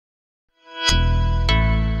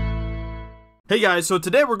Hey guys, so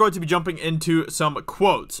today we're going to be jumping into some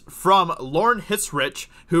quotes from Lauren Hissrich,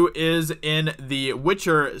 who is in the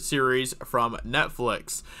Witcher series from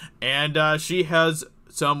Netflix. And she has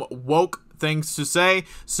some woke things to say,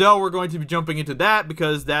 so we're going to be jumping into that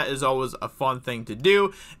because that is always a fun thing to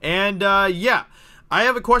do. And yeah, I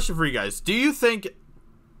have a question for you guys. Do you think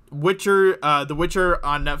The Witcher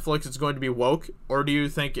on Netflix is going to be woke, or do you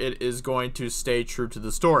think it is going to stay true to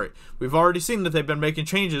the story? We've already seen that they've been making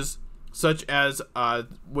changes, such as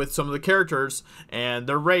with some of the characters and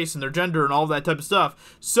their race and their gender and all that type of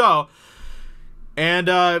stuff. So, and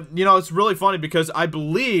you know, it's really funny because I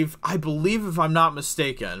believe if I'm not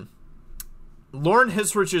mistaken, Lauren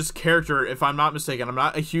Hissrich's character, if I'm not mistaken, I'm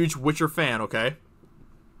not a huge Witcher fan, okay?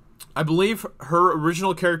 I believe her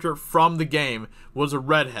original character from the game was a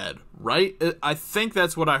redhead, right? I think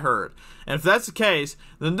that's what I heard. And if that's the case,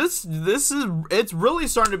 then it's really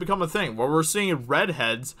starting to become a thing where we're seeing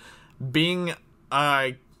redheads being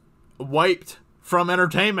wiped from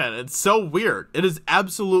entertainment. It's so weird. It is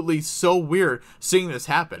absolutely so weird seeing this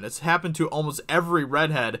happen. It's happened to almost every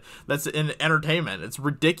redhead that's in entertainment. It's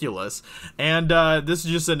ridiculous. And this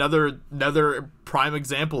is just another prime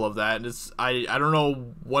example of that. And it's I don't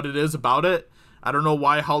know what it is about it. I don't know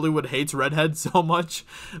why Hollywood hates redheads so much.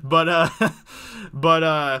 But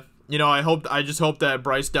you know, I just hope that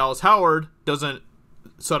Bryce Dallas Howard doesn't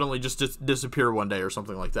suddenly just disappear one day or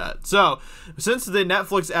something like that. So, since the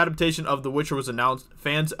Netflix adaptation of The Witcher was announced,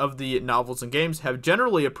 fans of the novels and games have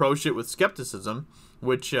generally approached it with skepticism,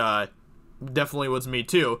 which definitely was me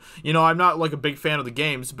too. You know, I'm not like a big fan of the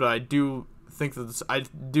games, but I do think that I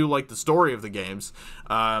do like the story of the games.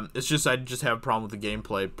 It's just I just have a problem with the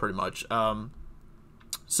gameplay pretty much.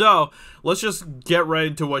 So, let's just get right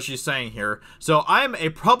into what she's saying here. So, I'm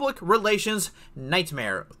a public relations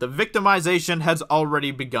nightmare. The victimization has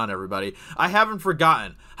already begun, everybody. I haven't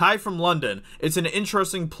forgotten. Hi from London. It's an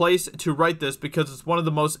interesting place to write this because it's one of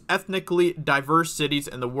the most ethnically diverse cities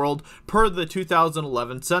in the world per the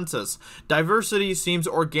 2011 census. Diversity seems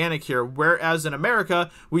organic here, whereas in America,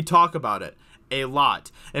 we talk about it a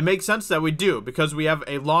lot. It makes sense that we do, because we have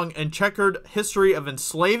a long and checkered history of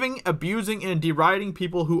enslaving, abusing, and deriding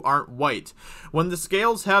people who aren't white. When the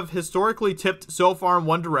scales have historically tipped so far in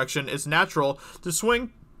one direction, it's natural to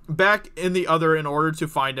swing back in the other in order to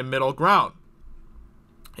find a middle ground.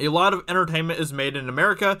 A lot of entertainment is made in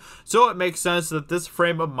America, so it makes sense that this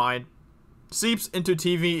frame of mind seeps into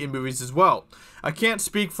TV and movies as well. I can't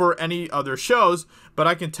speak for any other shows, but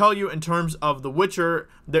I can tell you in terms of The Witcher,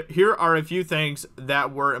 that here are a few things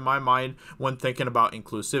that were in my mind when thinking about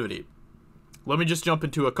inclusivity. Let me just jump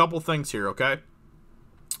into a couple things here, okay?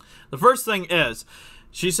 The first thing is,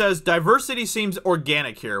 she says, diversity seems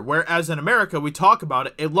organic here, whereas in America, we talk about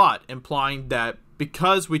it a lot, implying that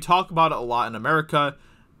because we talk about it a lot in America,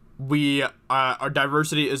 our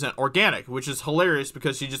diversity isn't organic, which is hilarious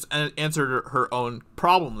because she just answered her own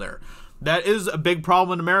problem there. That is a big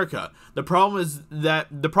problem in America. The problem is that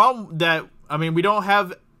I mean, we don't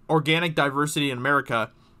have organic diversity in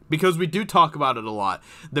America because we do talk about it a lot.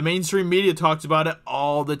 The mainstream media talks about it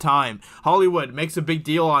all the time. Hollywood makes a big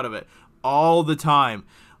deal out of it all the time.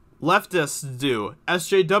 Leftists do.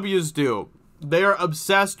 SJWs do. They are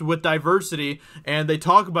obsessed with diversity and they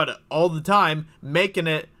talk about it all the time, making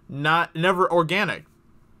it never organic.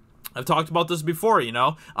 I've talked about this before, you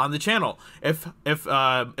know, on the channel. If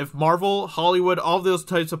Marvel, Hollywood, all those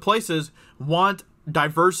types of places want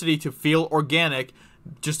diversity to feel organic,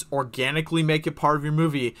 just organically make it part of your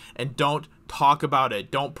movie and don't talk about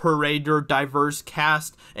it. Don't parade your diverse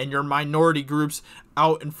cast and your minority groups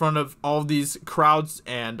out in front of all these crowds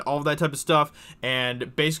and all that type of stuff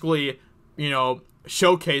and basically, you know,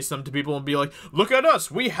 showcase them to people and be like, look at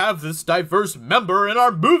us, we have this diverse member in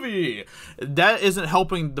our movie. That isn't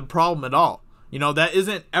helping the problem at all. You know, that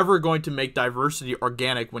isn't ever going to make diversity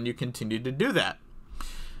organic when you continue to do that.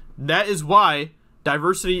 That is why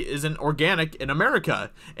diversity isn't organic in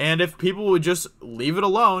America. And if people would just leave it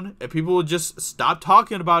alone, if people would just stop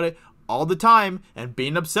talking about it all the time and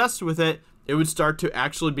being obsessed with it, it would start to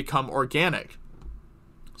actually become organic.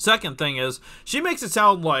 Second thing is, she makes it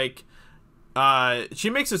sound like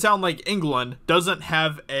England doesn't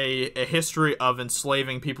have a history of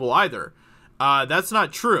enslaving people either. That's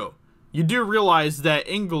not true. You do realize that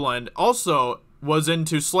England also was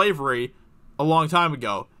into slavery a long time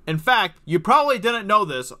ago. In fact, you probably didn't know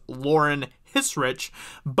this, Lauren Hissrich,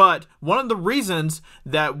 but one of the reasons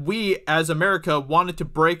that we as America wanted to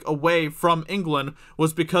break away from England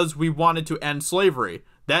was because we wanted to end slavery.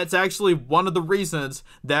 That's actually one of the reasons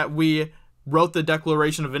that we wrote the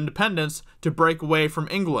Declaration of Independence, to break away from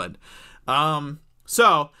England.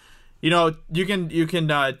 So you can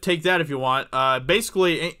take that if you want.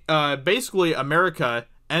 Basically, America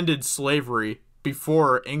ended slavery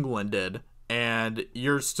before England did, and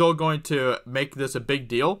you're still going to make this a big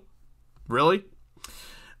deal? Really?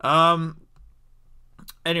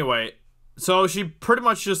 Anyway, so she pretty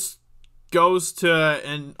much just goes to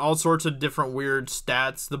in all sorts of different weird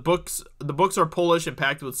stats. The books are Polish and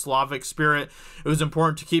packed with Slavic spirit. It was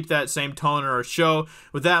important to keep that same tone in our show.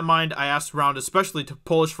 With that in mind, I asked around, especially to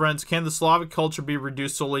Polish friends, can the Slavic culture be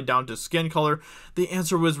reduced solely down to skin color? The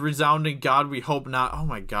answer was resounding, God, we hope not. Oh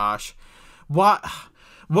my gosh. What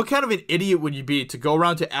kind of an idiot would you be to go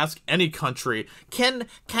around to ask any country, can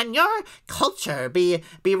your culture be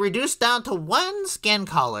reduced down to one skin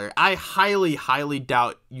color? I highly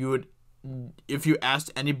doubt you would. If you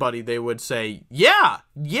asked anybody, they would say, yeah.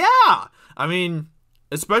 I mean,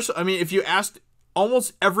 if you asked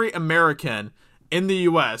almost every American in the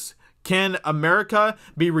U.S., can America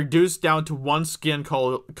be reduced down to one skin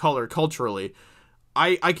color culturally?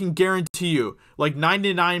 I can guarantee you, like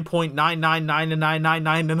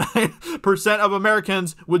 99.9999999% of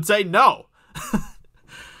Americans would say no.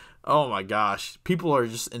 Oh my gosh. People are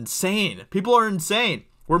just insane. People are insane.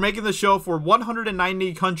 We're making the show for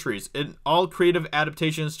 190 countries. In all creative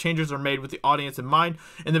adaptations, changes are made with the audience in mind.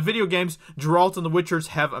 In the video games, Geralt and the Witchers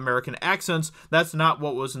have American accents. That's not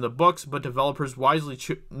what was in the books, but developers wisely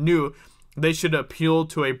knew they should appeal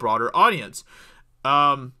to a broader audience.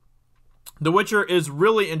 The Witcher is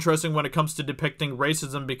really interesting when it comes to depicting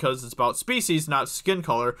racism because it's about species, not skin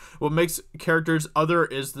color. What makes characters other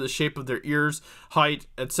is the shape of their ears, height,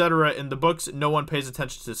 etc. In the books, no one pays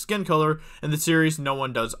attention to skin color. In the series, no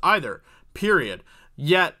one does either. Period.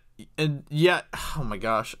 Yet, oh my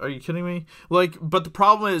gosh, are you kidding me? But the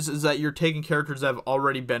problem is that you're taking characters that have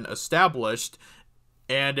already been established,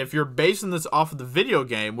 and if you're basing this off of the video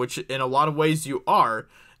game, which in a lot of ways you are,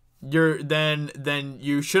 then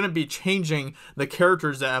you shouldn't be changing the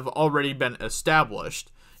characters that have already been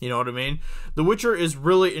established. You know what I mean? The Witcher is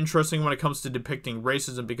really interesting when it comes to depicting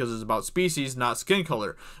racism because it's about species, not skin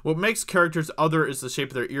color. What makes characters other is the shape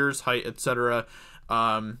of their ears, height, etc.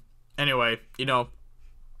 Anyway,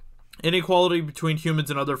 inequality between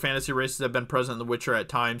humans and other fantasy races have been present in The Witcher at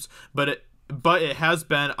times, but it has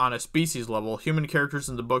been on a species level. Human characters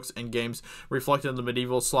in the books and games reflected the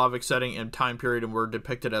medieval Slavic setting and time period and were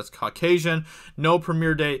depicted as Caucasian. No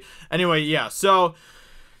premiere date. Anyway, yeah. So,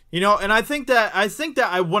 and I think that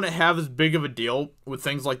I wouldn't have as big of a deal with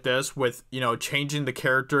things like this, with changing the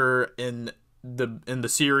character in the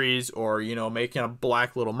series, or making a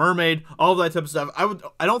black Little Mermaid, all of that type of stuff.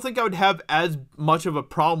 I don't think I would have as much of a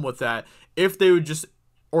problem with that if they would just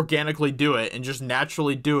organically do it and just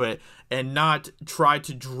naturally do it and not try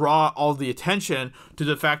to draw all the attention to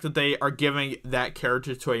the fact that they are giving that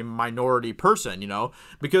character to a minority person,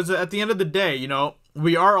 because at the end of the day,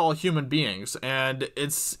 we are all human beings, and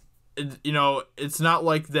it's not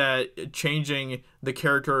like that changing the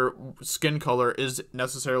character skin color is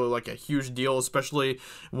necessarily like a huge deal, especially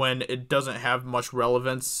when it doesn't have much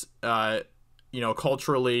relevance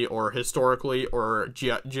culturally or historically or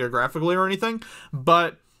geographically or anything.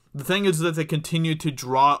 But the thing is that they continue to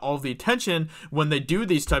draw all the attention when they do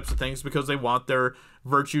these types of things because they want their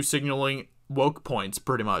virtue signaling woke points,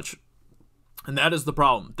 pretty much. And that is the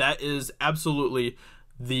problem. That is absolutely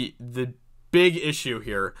the big issue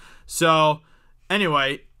here. So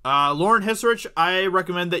anyway, Lauren Hissrich, I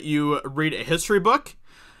recommend that you read a history book.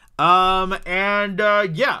 Yeah.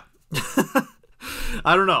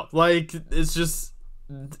 I don't know. It's just,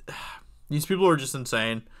 these people are just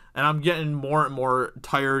insane. And I'm getting more and more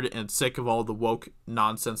tired and sick of all the woke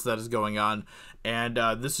nonsense that is going on. And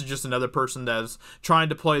this is just another person that's trying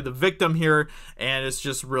to play the victim here. And it's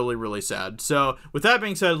just really, really sad. So with that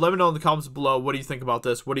being said, let me know in the comments below. What do you think about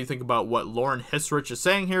this? What do you think about what Lauren Hissrich is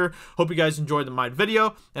saying here? Hope you guys enjoyed my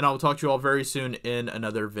video. And I will talk to you all very soon in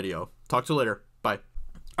another video. Talk to you later. Bye.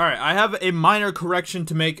 Alright, I have a minor correction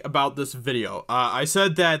to make about this video. I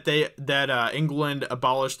said that England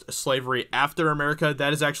abolished slavery after America.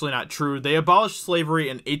 That is actually not true. They abolished slavery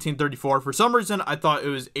in 1834. For some reason, I thought it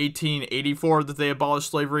was 1884 that they abolished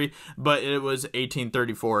slavery, but it was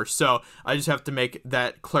 1834. So I just have to make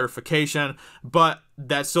that clarification. But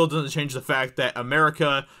that still doesn't change the fact that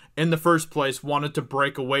America, in the first place, wanted to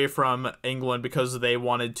break away from England because they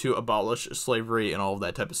wanted to abolish slavery and all of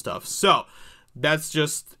that type of stuff. So that's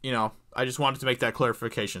just, I just wanted to make that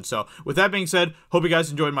clarification. So with that being said, hope you guys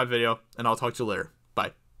enjoyed my video, and I'll talk to you later.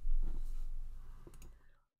 Bye.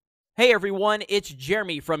 Hey everyone, it's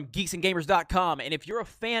Jeremy from geeksandgamers.com, and if you're a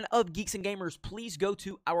fan of Geeks and Gamers, please go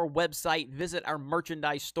to our website, visit our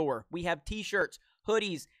merchandise store. We have t-shirts,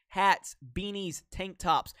 hoodies, hats, beanies, tank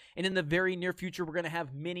tops, and in the very near future, we're going to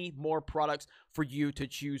have many more products for you to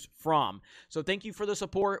choose from. So thank you for the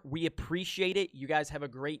support. We appreciate it. You guys have a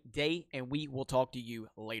great day, and we will talk to you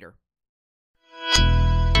later.